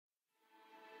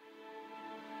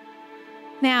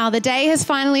Now, the day has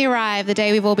finally arrived, the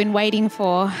day we've all been waiting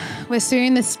for, where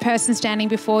soon this person standing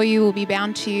before you will be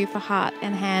bound to you for heart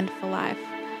and hand for life.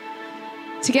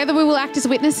 Together we will act as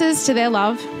witnesses to their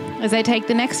love as they take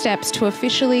the next steps to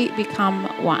officially become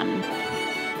one.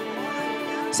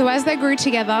 So as they grew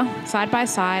together, side by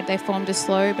side, they formed a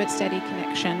slow but steady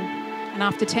connection. And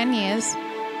after 10 years,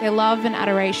 their love and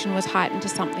adoration was heightened to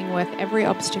something worth every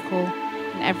obstacle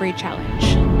and every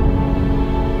challenge.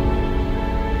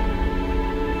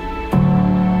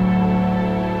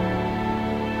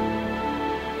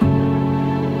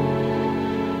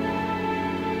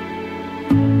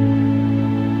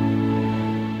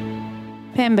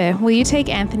 Pembe, will you take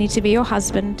Anthony to be your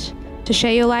husband, to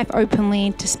share your life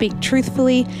openly, to speak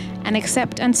truthfully, and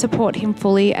accept and support him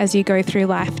fully as you go through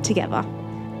life together?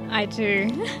 I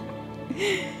do.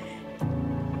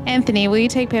 Anthony, will you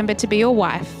take Pembe to be your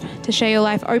wife, to share your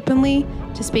life openly,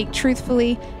 to speak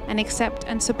truthfully, and accept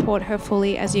and support her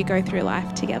fully as you go through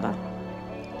life together?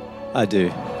 I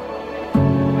do.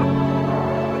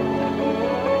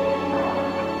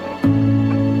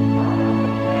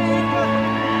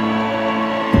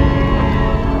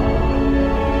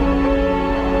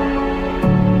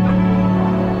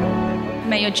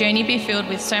 May your journey be filled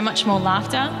with so much more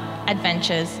laughter,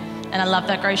 adventures, and a love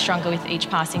that grows stronger with each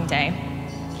passing day.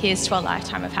 Here's to a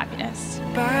lifetime of happiness.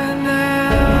 By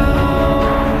now,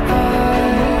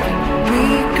 I'd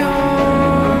be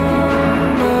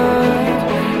gone,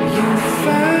 but you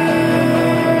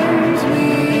found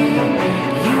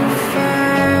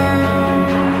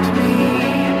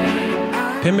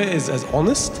me. Pembe is as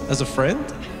honest as a friend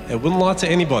and wouldn't lie to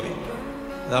anybody.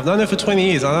 And I've known her for 20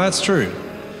 years, I know that's true.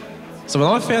 So when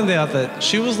I found out that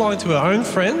she was lying to her own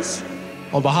friends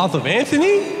on behalf of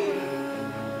Anthony,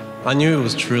 I knew it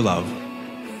was true love.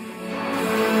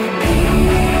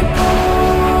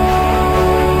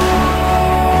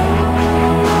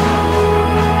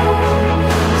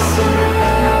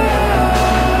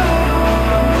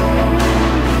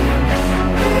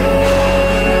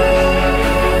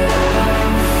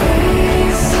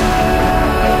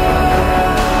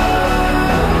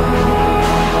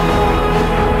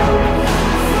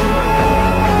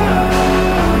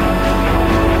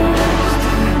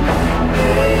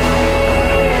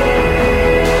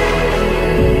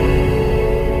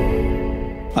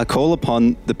 I call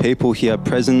upon the people here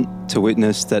present to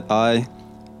witness that I,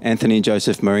 Anthony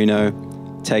Joseph Marino,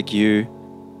 take you,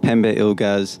 Pembe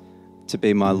Ilgaz, to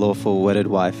be my lawful wedded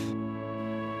wife,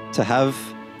 to have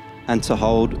and to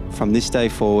hold from this day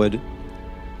forward,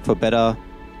 for better,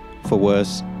 for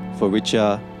worse, for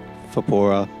richer, for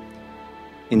poorer,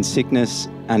 in sickness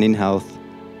and in health,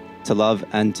 to love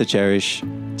and to cherish,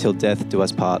 till death do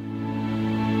us part.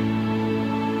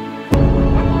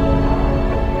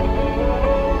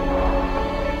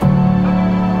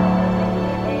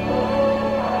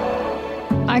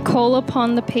 I call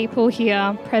upon the people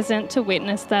here present to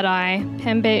witness that I,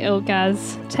 Pembe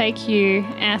Ilgaz, take you,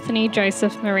 Anthony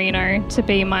Joseph Marino, to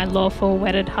be my lawful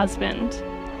wedded husband,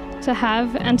 to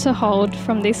have and to hold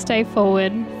from this day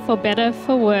forward, for better,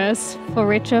 for worse, for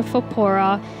richer, for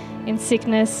poorer, in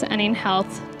sickness and in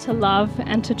health, to love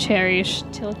and to cherish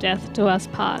till death do us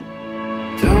part.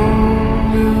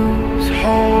 Don't lose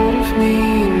hold of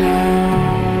me now.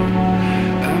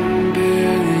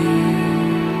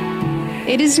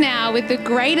 It is now with the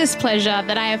greatest pleasure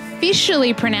that I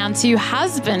officially pronounce you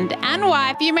husband and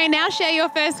wife. You may now share your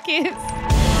first kiss.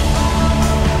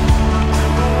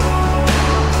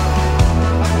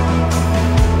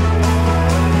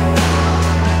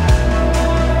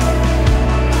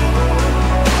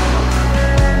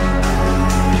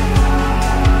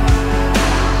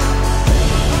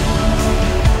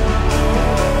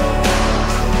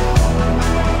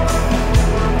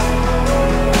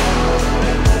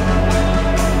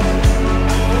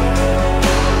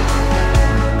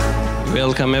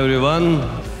 Welcome everyone.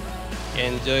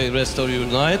 Enjoy the rest of your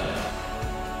night.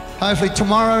 Hopefully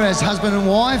tomorrow as husband and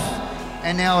wife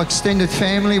and our extended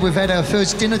family, we've had our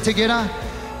first dinner together.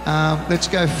 Let's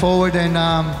go forward and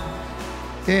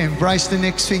embrace the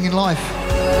next thing in life.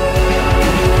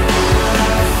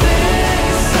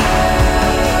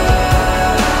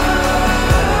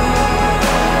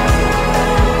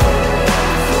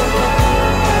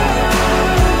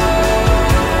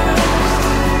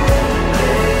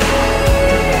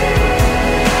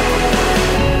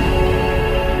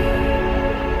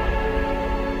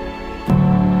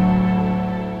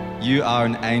 You are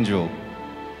an angel.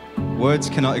 Words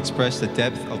cannot express the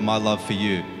depth of my love for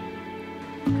you.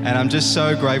 And I'm just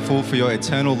so grateful for your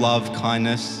eternal love,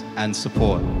 kindness, and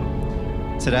support.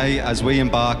 Today, as we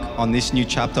embark on this new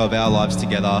chapter of our lives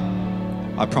together,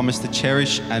 I promise to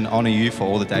cherish and honour you for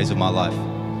all the days of my life.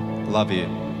 Love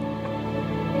you.